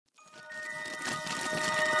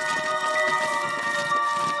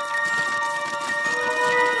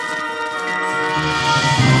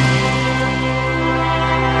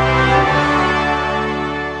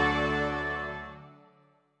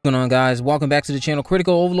going on, guys? Welcome back to the channel.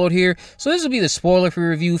 Critical Overlord here. So this will be the spoiler-free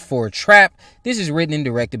review for Trap. This is written and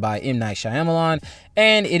directed by M. Night Shyamalan,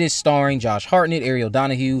 and it is starring Josh Hartnett, Ariel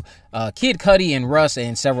Donahue, Kid Cudi, and Russ,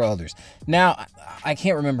 and several others. Now, I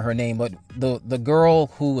can't remember her name, but the girl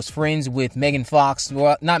who was friends with Megan Fox,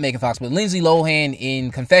 well, not Megan Fox, but Lindsay Lohan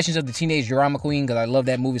in Confessions of the Teenage Drama Queen, because I love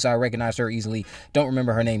that movie, so I recognize her easily. Don't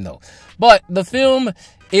remember her name, though. But the film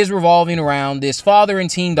is revolving around this father and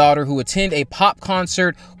teen daughter who attend a pop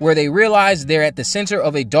concert where they realize they're at the center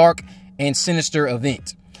of a dark and sinister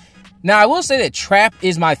event. Now, I will say that Trap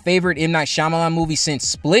is my favorite M. Night Shyamalan movie since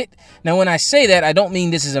Split. Now, when I say that, I don't mean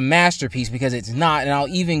this is a masterpiece, because it's not, and I'll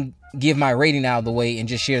even give my rating out of the way and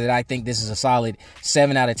just share that I think this is a solid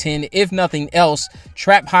 7 out of 10. If nothing else,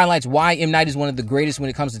 Trap highlights why M. Night is one of the greatest when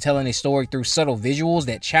it comes to telling a story through subtle visuals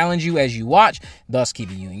that challenge you as you watch, thus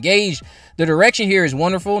keeping you engaged. The direction here is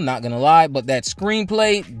wonderful, not gonna lie, but that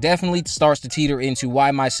screenplay definitely starts to teeter into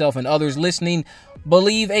why myself and others listening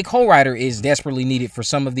believe a co-writer is desperately needed for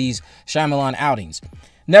some of these Shyamalan outings.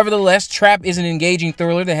 Nevertheless, Trap is an engaging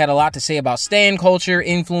thriller that had a lot to say about stan culture,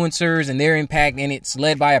 influencers, and their impact, and it's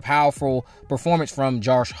led by a powerful performance from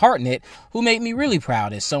Josh Hartnett, who made me really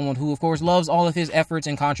proud as someone who, of course, loves all of his efforts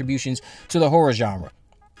and contributions to the horror genre.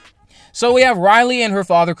 So we have Riley and her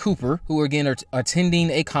father, Cooper, who again are attending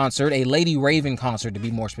a concert, a Lady Raven concert to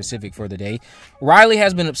be more specific for the day. Riley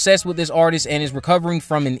has been obsessed with this artist and is recovering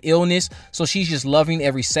from an illness, so she's just loving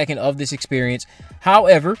every second of this experience.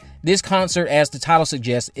 However, this concert, as the title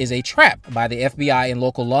suggests, is a trap by the FBI and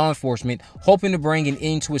local law enforcement, hoping to bring an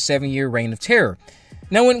end to a 7-year reign of terror.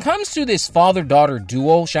 Now, when it comes to this father-daughter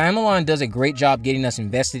duo, Shyamalan does a great job getting us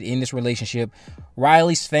invested in this relationship.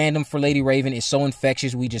 Riley's fandom for Lady Raven is so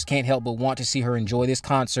infectious, we just can't help but want to see her enjoy this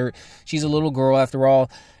concert. She's a little girl after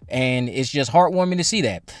all, and it's just heartwarming to see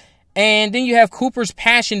that. And then you have Cooper's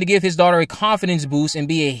passion to give his daughter a confidence boost and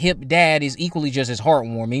be a hip dad is equally just as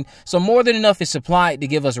heartwarming. So more than enough is supplied to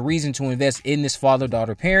give us a reason to invest in this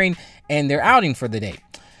father-daughter pairing and their outing for the day.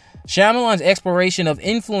 Shyamalan's exploration of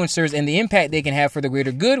influencers and the impact they can have for the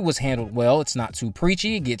greater good was handled well. It's not too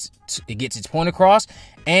preachy. It gets its point across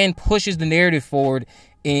and pushes the narrative forward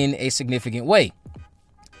in a significant way.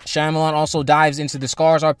 Shyamalan also dives into the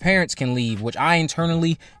scars our parents can leave, which I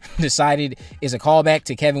internally decided is a callback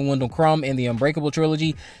to Kevin Wendell Crumb in the Unbreakable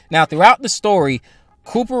trilogy. Now, throughout the story,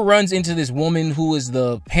 Cooper runs into this woman who is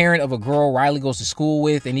the parent of a girl Riley goes to school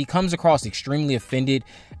with, and he comes across extremely offended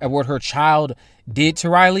at what her child did to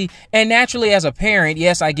Riley. And naturally, as a parent,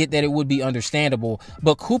 yes, I get that it would be understandable,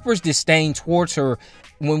 but Cooper's disdain towards her,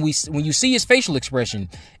 when you see his facial expression,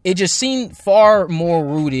 it just seemed far more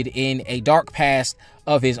rooted in a dark past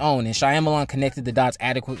of his own, and Shyamalan connected the dots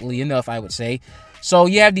adequately enough, I would say. So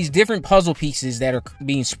you have these different puzzle pieces that are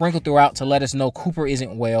being sprinkled throughout to let us know Cooper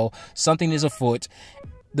isn't well, something is afoot.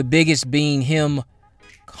 The biggest being him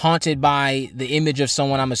haunted by the image of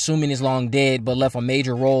someone I'm assuming is long dead, but left a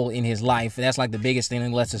major role in his life. That's like the biggest thing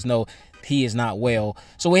that lets us know he is not well.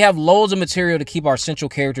 So we have loads of material to keep our central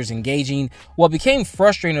characters engaging. What became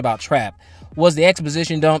frustrating about Trap was the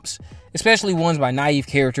exposition dumps, especially ones by naive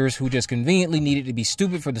characters who just conveniently needed to be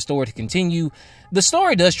stupid for the story to continue. The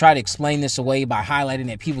story does try to explain this away by highlighting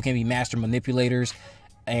that people can be master manipulators,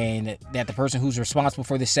 and that the person who's responsible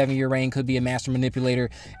for this 7-year reign could be a master manipulator,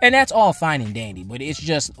 and that's all fine and dandy. But it's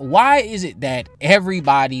just, why is it that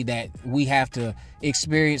everybody that we have to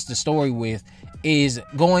experience the story with is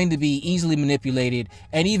going to be easily manipulated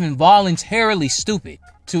and even voluntarily stupid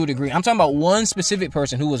to a degree? I'm talking about one specific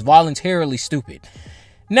person who was voluntarily stupid.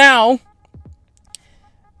 Now,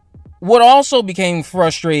 what also became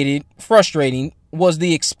frustrating was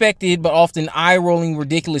the expected but often eye-rolling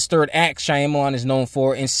ridiculous third act Shyamalan is known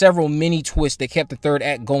for, and several mini twists that kept the third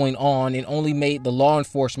act going on and only made the law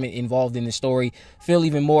enforcement involved in the story feel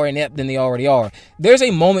even more inept than they already are. There's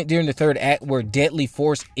a moment during the third act where deadly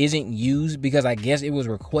force isn't used because I guess it was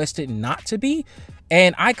requested not to be,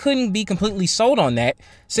 and I couldn't be completely sold on that,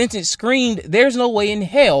 since it screamed there's no way in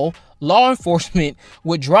hell law enforcement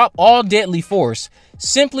would drop all deadly force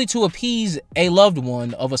simply to appease a loved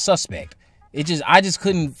one of a suspect. I just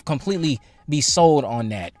couldn't completely be sold on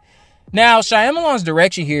that. Now, Shyamalan's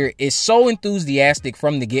direction here is so enthusiastic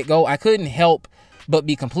from the get-go. I couldn't help but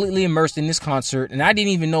be completely immersed in this concert, and I didn't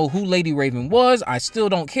even know who Lady Raven was. I still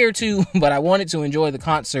don't care to, but I wanted to enjoy the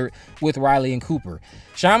concert with Riley and Cooper.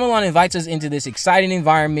 Shyamalan invites us into this exciting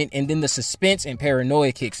environment, and then the suspense and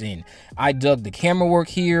paranoia kicks in. I dug the camera work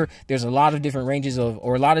here. There's a lot of different ranges of,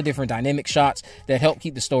 or a lot of different dynamic shots that help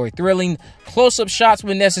keep the story thrilling. Close-up shots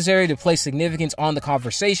when necessary to place significance on the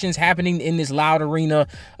conversations happening in this loud arena.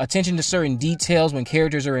 Attention to certain details when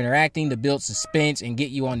characters are interacting to build suspense and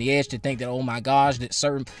get you on the edge to think that, oh my gosh,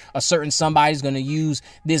 that a certain somebody's going to use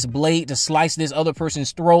this blade to slice this other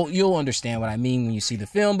person's throat, you'll understand what I mean when you see the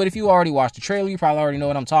film. But if you already watched the trailer, you probably already know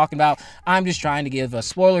what I'm talking about. I'm just trying to give a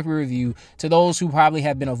spoiler-free review to those who probably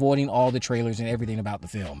have been avoiding all the trailers and everything about the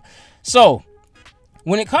film. So,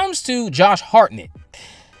 when it comes to Josh Hartnett,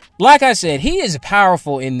 like I said, he is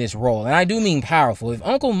powerful in this role, and I do mean powerful. If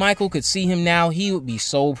Uncle Michael could see him now, he would be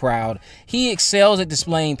so proud. He excels at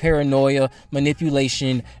displaying paranoia,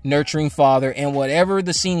 manipulation, nurturing father, and whatever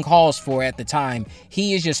the scene calls for at the time,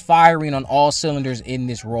 he is just firing on all cylinders in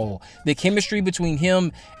this role. The chemistry between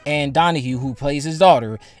him and Donahue, who plays his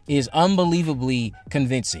daughter, is unbelievably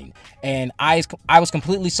convincing, and I was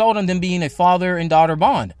completely sold on them being a father and daughter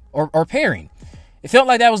bond, or pairing. It felt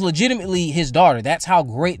like that was legitimately his daughter. That's how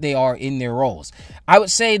great they are in their roles. I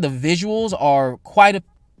would say the visuals are quite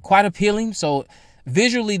appealing. So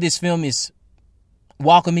visually, this film is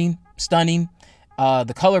welcoming, stunning.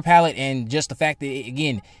 The color palette and just the fact that it,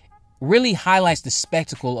 again, really highlights the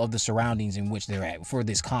spectacle of the surroundings in which they're at for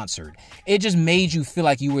this concert. It just made you feel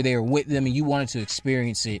like you were there with them and you wanted to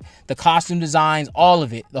experience it. The costume designs, all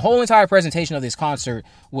of it. The whole entire presentation of this concert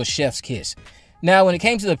was chef's kiss. Now, when it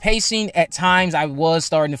came to the pacing, at times I was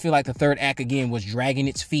starting to feel like the third act, again, was dragging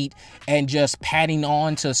its feet and just padding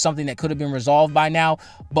on to something that could have been resolved by now.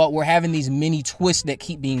 But we're having these mini twists that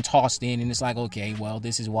keep being tossed in. And it's like, okay, well,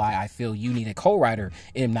 this is why I feel you need a co-writer,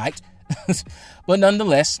 M. Night. But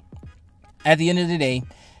nonetheless, at the end of the day,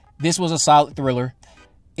 this was a solid thriller.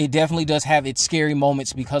 It definitely does have its scary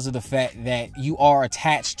moments because of the fact that you are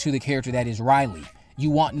attached to the character that is Riley. You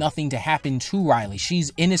want nothing to happen to Riley.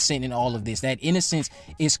 She's innocent in all of this. That innocence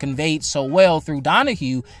is conveyed so well through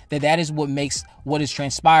Donahue that is what makes what is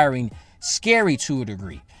transpiring scary to a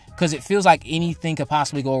degree. Because it feels like anything could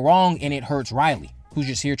possibly go wrong and it hurts Riley, who's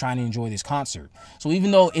just here trying to enjoy this concert. So even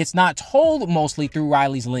though it's not told mostly through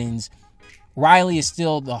Riley's lens, Riley is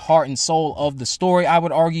still the heart and soul of the story, I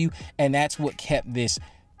would argue. And that's what kept this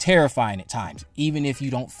terrifying at times. Even if you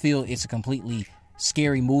don't feel it's a completely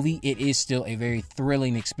scary movie, it is still a very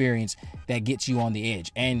thrilling experience that gets you on the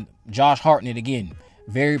edge. And Josh Hartnett, again,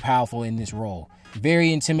 very powerful in this role,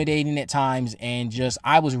 very intimidating at times, and just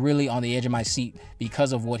I was really on the edge of my seat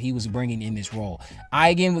because of what he was bringing in this role. I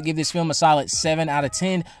again would give this film a solid 7 out of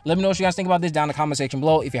 10. Let me know what you guys think about this down in the comment section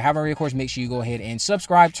below. If you haven't already, of course, make sure you go ahead and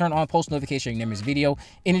subscribe, turn on post notifications so you never miss a video.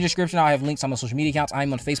 In the description, I'll have links on my social media accounts.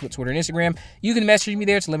 I'm on Facebook, Twitter, and Instagram. You can message me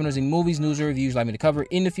there to let me know any movies, news, or reviews you'd like me to cover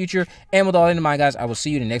in the future. And with all that in mind, guys, I will see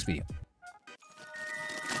you in the next video.